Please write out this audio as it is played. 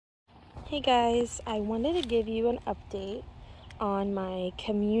Hey guys, I wanted to give you an update on my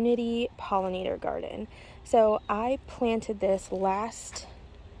community pollinator garden. So I planted this last,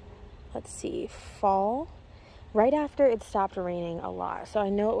 fall, right after it stopped raining a lot. So I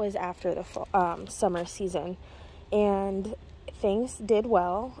know it was after the summer season, and things did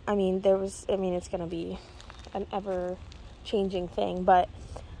well. It's going to be an ever-changing thing, but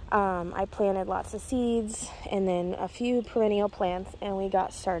I planted lots of seeds and then a few perennial plants, and we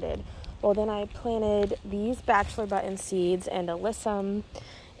got started. Well, then I planted these bachelor button seeds and alyssum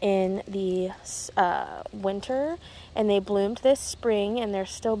in the winter, and they bloomed this spring, and they're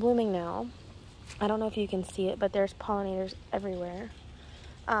still blooming now. I don't know if you can see it, but there's pollinators everywhere.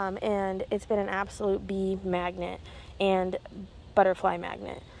 And it's been an absolute bee magnet and butterfly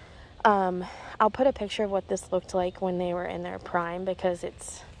magnet. I'll put a picture of what this looked like when they were in their prime, because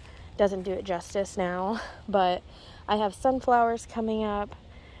it doesn't do it justice now. But I have sunflowers coming up,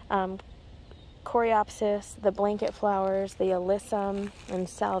 coreopsis, the blanket flowers, the alyssum, and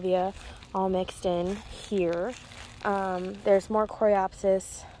salvia all mixed in here. There's more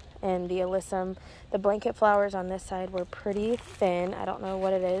coreopsis and the alyssum. The blanket flowers on this side were pretty thin. I don't know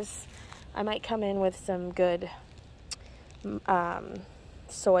what it is. I might come in with some good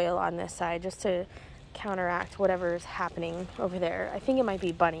soil on this side just to counteract whatever's happening over there. I think it might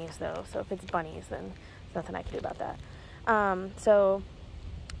be bunnies though, so if it's bunnies, then there's nothing I can do about that.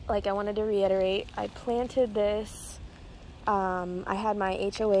 I wanted to reiterate, I planted this. I had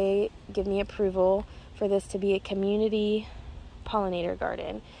my HOA give me approval for this to be a community pollinator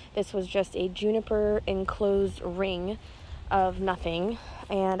garden. This was just a juniper enclosed ring of nothing,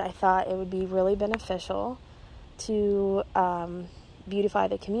 and I thought it would be really beneficial to beautify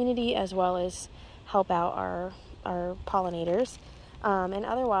the community as well as help out our pollinators and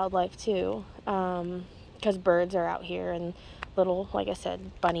other wildlife too, because birds are out here and little, like I said,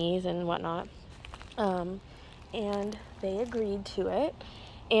 bunnies and whatnot. And they agreed to it.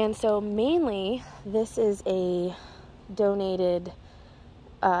 And so mainly this is a donated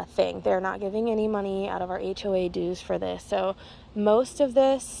thing. They're not giving any money out of our HOA dues for this. So most of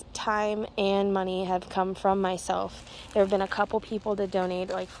this time and money have come from myself. There have been a couple people to donate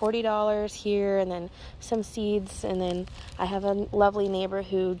like $40 here, and then some seeds, and then I have a lovely neighbor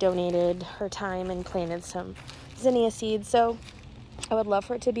who donated her time and planted some zinnia seeds. So I would love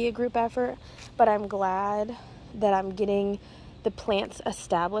for it to be a group effort, but I'm glad that I'm getting the plants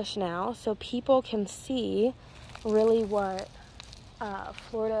established now so people can see really what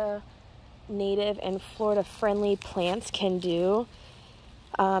Florida native and Florida friendly plants can do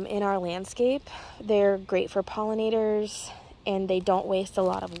in our landscape. They're great for pollinators and they don't waste a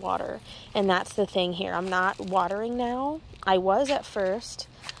lot of water, and that's the thing here. I'm not watering now. I was at first.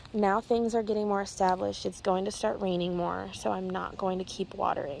 Now things are getting more established. It's going to start raining more, so I'm not going to keep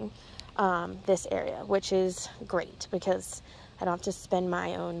watering this area, which is great because I don't have to spend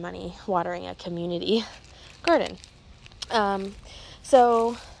my own money watering a community garden.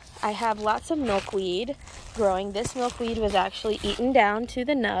 So I have lots of milkweed growing. This milkweed was actually eaten down to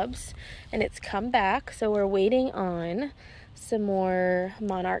the nubs, and it's come back, so we're waiting on some more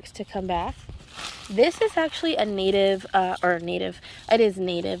monarchs to come back. This is actually a it is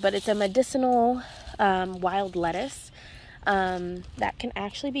native, but it's a medicinal wild lettuce that can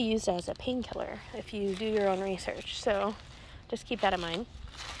actually be used as a painkiller if you do your own research. So just keep that in mind.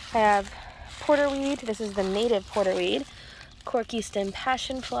 I have porterweed. This is the native porterweed, corky stem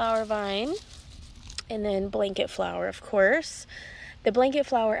passion flower vine, and then blanket flower, of course. The blanket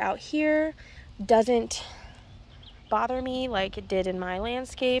flower out here doesn't bother me like it did in my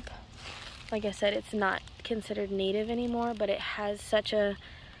landscape. Like I said, it's not considered native anymore, but it has such a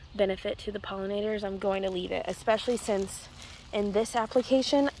benefit to the pollinators. I'm going to leave it, especially since in this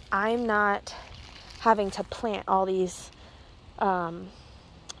application, I'm not having to plant all these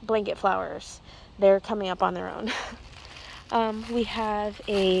blanket flowers. They're coming up on their own. We have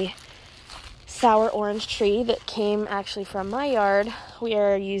a sour orange tree that came actually from my yard. We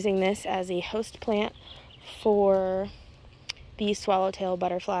are using this as a host plant for the swallowtail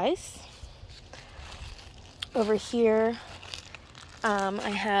butterflies. Over here, I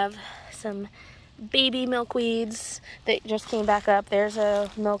have some baby milkweeds that just came back up. There's a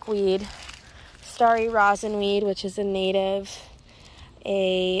milkweed, starry rosinweed, which is a native,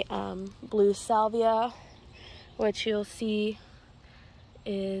 a blue salvia, which you'll see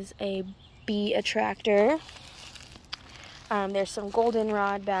is a bee attractor. There's some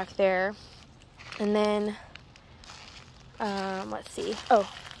goldenrod back there. And then, I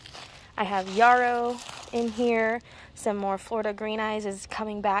have yarrow in here. Some more Florida green eyes is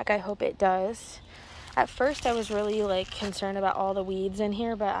coming back. I hope it does. At first I was really like concerned about all the weeds in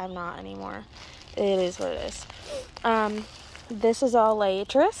here, but I'm not anymore. It is what it is. This is all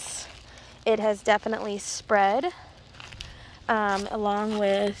liatris. It has definitely spread, along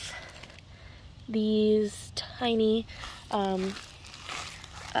with these tiny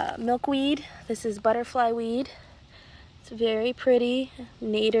milkweed. This is butterfly weed. It's very pretty.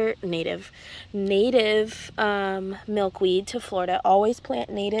 Native milkweed to Florida. Always plant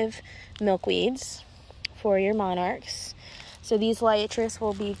native milkweeds for your monarchs. So these liatris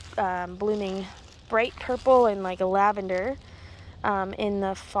will be blooming bright purple and like a lavender in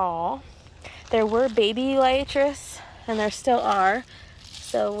the fall. There were baby liatris, and there still are.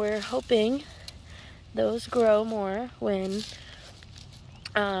 So we're hoping those grow more when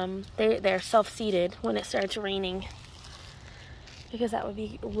they're self-seeded when it starts raining, because that would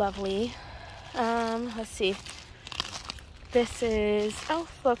be lovely. Let's see. This is, oh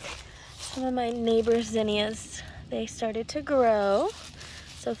look, some of my neighbor's zinnias. They started to grow.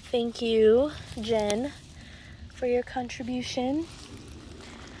 So thank you, Jen, for your contribution.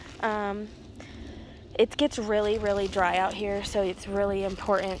 It gets really, really dry out here, so it's really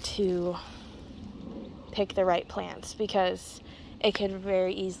important to pick the right plants, because it could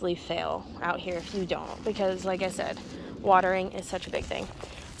very easily fail out here if you don't, because like I said, watering is such a big thing.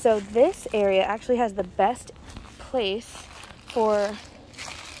 So this area actually has the best place for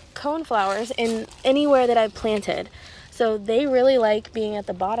coneflowers in anywhere that I've planted. So they really like being at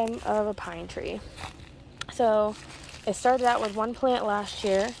the bottom of a pine tree. So it started out with one plant last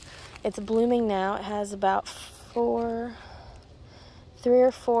year. It's blooming now. It has about 3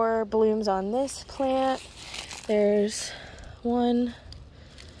 or 4 blooms on this plant. There's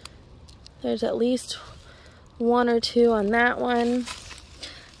at least 1 or 2 on that one.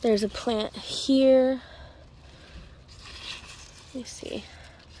 There's a plant here. Let me see.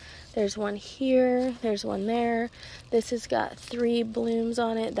 There's one here. There's one there. This has got 3 blooms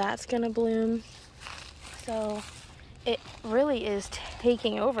on it. That's gonna bloom. So it really is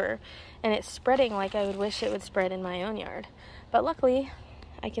taking over, and it's spreading like I would wish it would spread in my own yard. But luckily,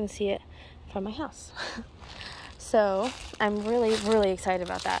 I can see it from my house. So I'm really, really excited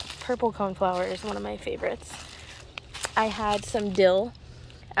about that. Purple coneflower is one of my favorites. I had some dill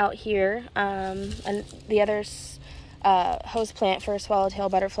out here, and the other host plant for swallowtail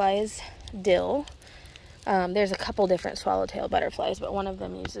butterflies, dill. There's a couple different swallowtail butterflies, but one of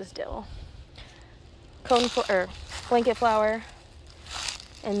them uses dill. Blanket flower,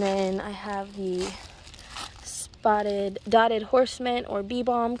 and then I have the dotted horsemint or bee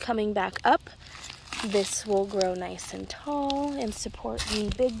balm coming back up. This will grow nice and tall and support the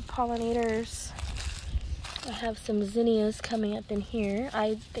big pollinators. I have some zinnias coming up in here.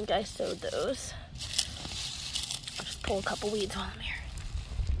 I think I sowed those. I'll just pull a couple weeds while I'm here.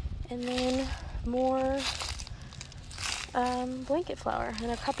 And then more blanket flower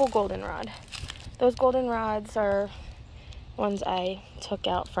and a couple goldenrod. Those goldenrods are ones I took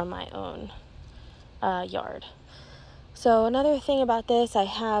out from my own yard. So another thing about this, I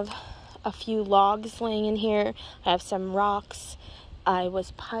have a few logs laying in here. I have some rocks. I was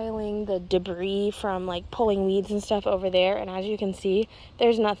piling the debris from like pulling weeds and stuff over there, and as you can see,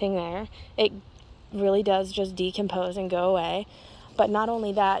 there's nothing there. It really does just decompose and go away. But not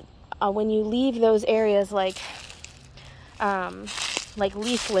only that, when you leave those areas like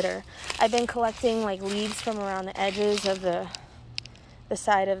leaf litter, I've been collecting like leaves from around the edges of the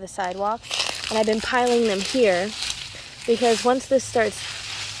side of the sidewalk, and I've been piling them here, because once this starts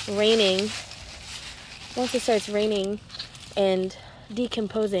raining and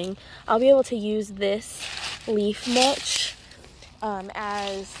decomposing, I'll be able to use this leaf mulch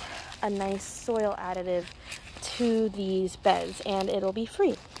as a nice soil additive to these beds, and it'll be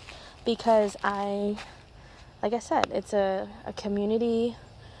free, because like I said, it's a community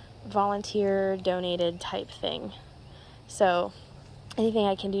volunteer donated type thing. So anything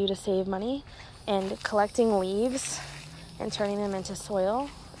I can do to save money, and collecting leaves and turning them into soil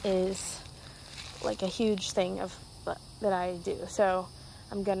is like a huge thing that I do. So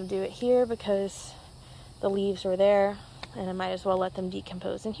I'm gonna do it here because the leaves were there, and I might as well let them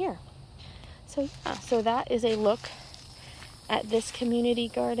decompose in here. So yeah, so that is a look at this community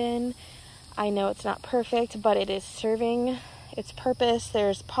garden. I know it's not perfect, but it is serving its purpose.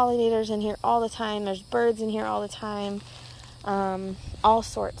 There's pollinators in here all the time. There's birds in here all the time. All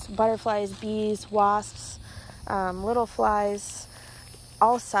sorts, butterflies, bees, wasps, little flies,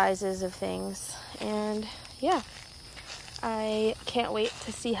 all sizes of things. And yeah, I can't wait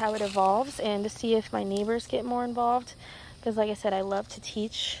to see how it evolves and to see if my neighbors get more involved, because like I said, I love to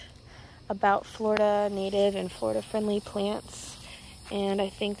teach about Florida native and Florida friendly plants, and I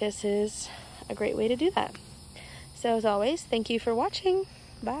think this is a great way to do that. So as always, thank you for watching.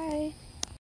 Bye.